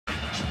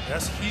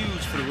That's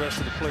huge for the rest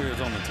of the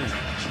players on the team.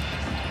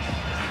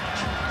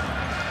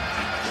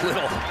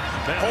 Little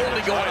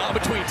holding going on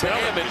between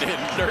Tam and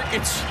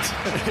Nurkic.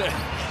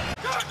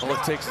 All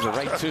it takes is a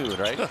right two,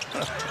 right?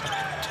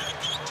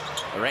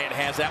 Durant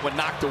has that one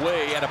knocked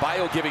away.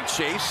 Adebayo giving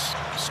chase.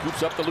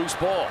 Scoops up the loose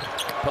ball.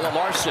 Pelle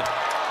Larsson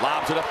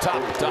lobs it up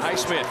top to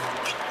Highsmith.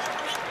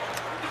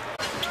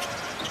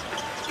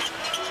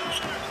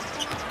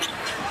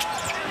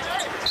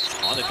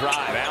 On the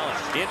drive,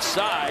 Allen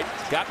inside.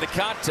 Got the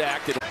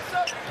contact. And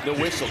the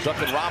whistle.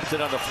 Duncan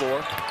Robinson on the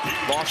floor.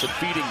 Lawson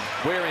feeding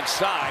Ware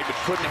inside, but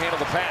couldn't handle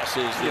the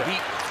passes. The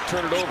Heat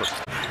turn it over.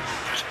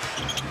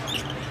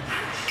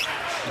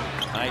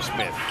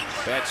 Highsmith.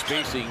 Bad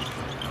spacing.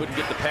 Couldn't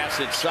get the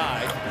pass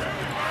inside.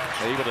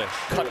 They're able to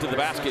cut to the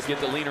basket, get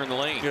the leaner in the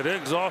lane. Yeah, they're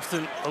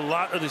exhausting a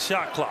lot of the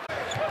shot clock.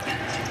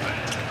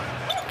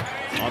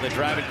 On the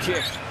drive and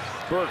kick.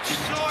 Burks.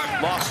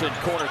 Lawson,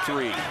 corner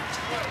three.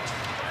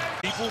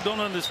 People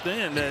don't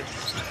understand that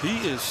he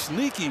is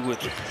sneaky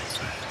with it.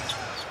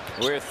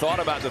 Ware thought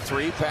about the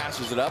three,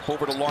 passes it up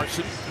over to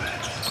Larsson.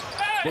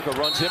 Booker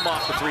runs him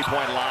off the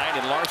three-point line,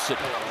 and Larsson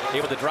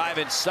able to drive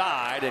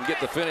inside and get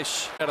the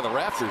finish out of the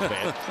rafters,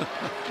 man.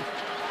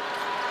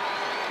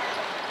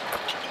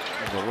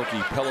 The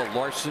rookie Pelle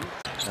Larsson.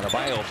 And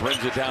Adebayo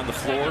brings it down the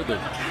floor.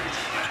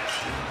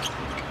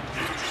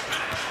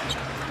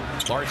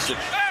 Larsson,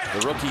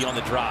 the rookie on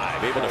the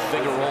drive, able to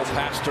finger roll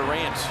past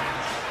Durant.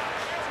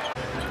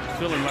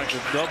 Feeling like the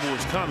double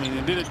is coming,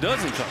 and then it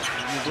doesn't come.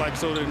 It's like,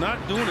 so they're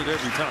not doing it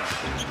every time.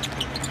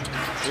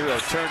 Hero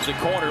turns the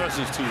corner,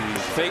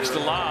 fakes the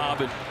lob,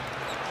 and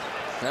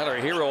now our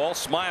Hero all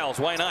smiles.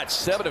 Why not?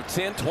 7 of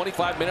 10,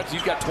 25 minutes.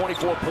 You've got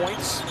 24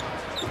 points.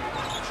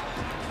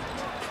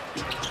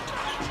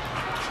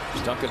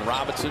 Duncan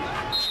Robinson,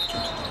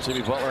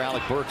 Jimmy Butler,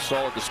 Alec Burks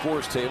all at the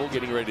scores table,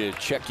 getting ready to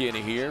check in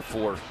here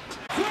for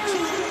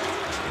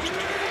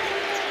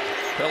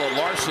Pelle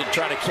Larsson,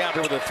 trying to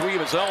counter with a three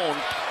of his own.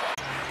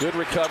 Good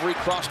recovery,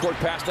 cross-court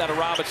pass down to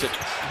Robinson.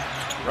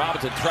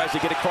 Robinson tries to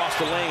get across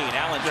the lane.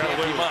 Allen can't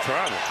keep up.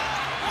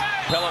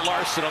 Pelle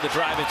Larsson on the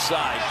drive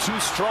inside. Too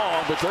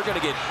strong, but they're going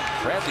to get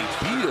Bradley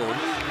Beal.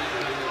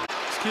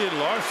 This kid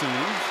Larsson,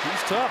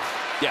 he's tough.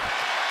 Yeah,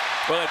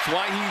 well, that's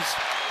why he's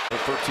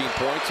 13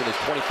 points in his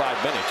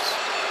 25 minutes.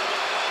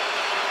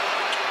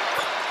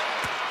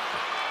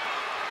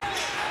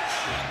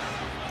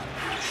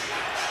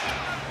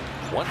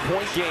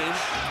 One-point game.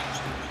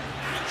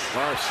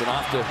 Larsson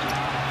off to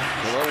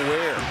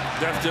Ware.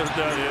 That's just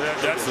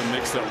that's a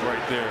mix-up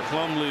right there.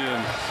 Plumlee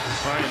and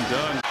Ryan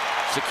Dunn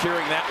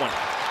securing that one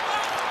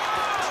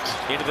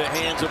into the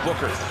hands of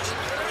Booker.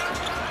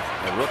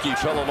 The rookie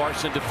Pelle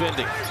Larsson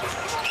defending.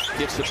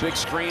 Gets the big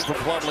screen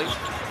from Plumlee.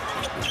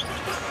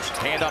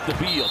 Hand off to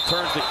Beal,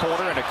 turns the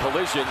corner, and a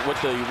collision with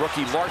the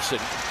rookie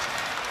Larsson.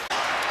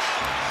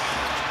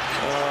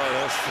 Oh,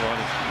 that's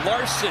funny.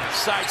 Larsson,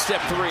 sidestep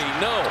three,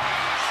 no.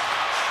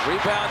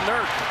 Rebound,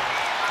 Nurk.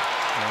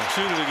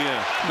 Shoot it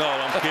again. No,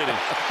 I'm kidding.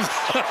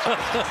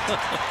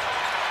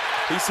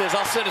 He says,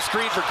 I'll send a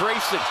screen for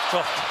Grayson.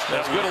 Oh,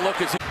 that's good a look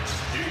as he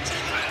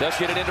does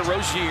get it into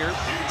Rozier.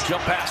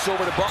 Jump pass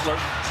over to Butler.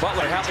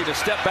 Butler having to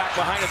step back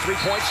behind a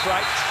three-point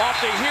strike. Off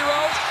the Hero.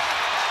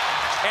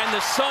 And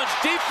the Suns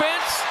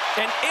defense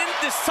and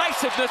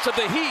indecisiveness of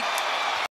the Heat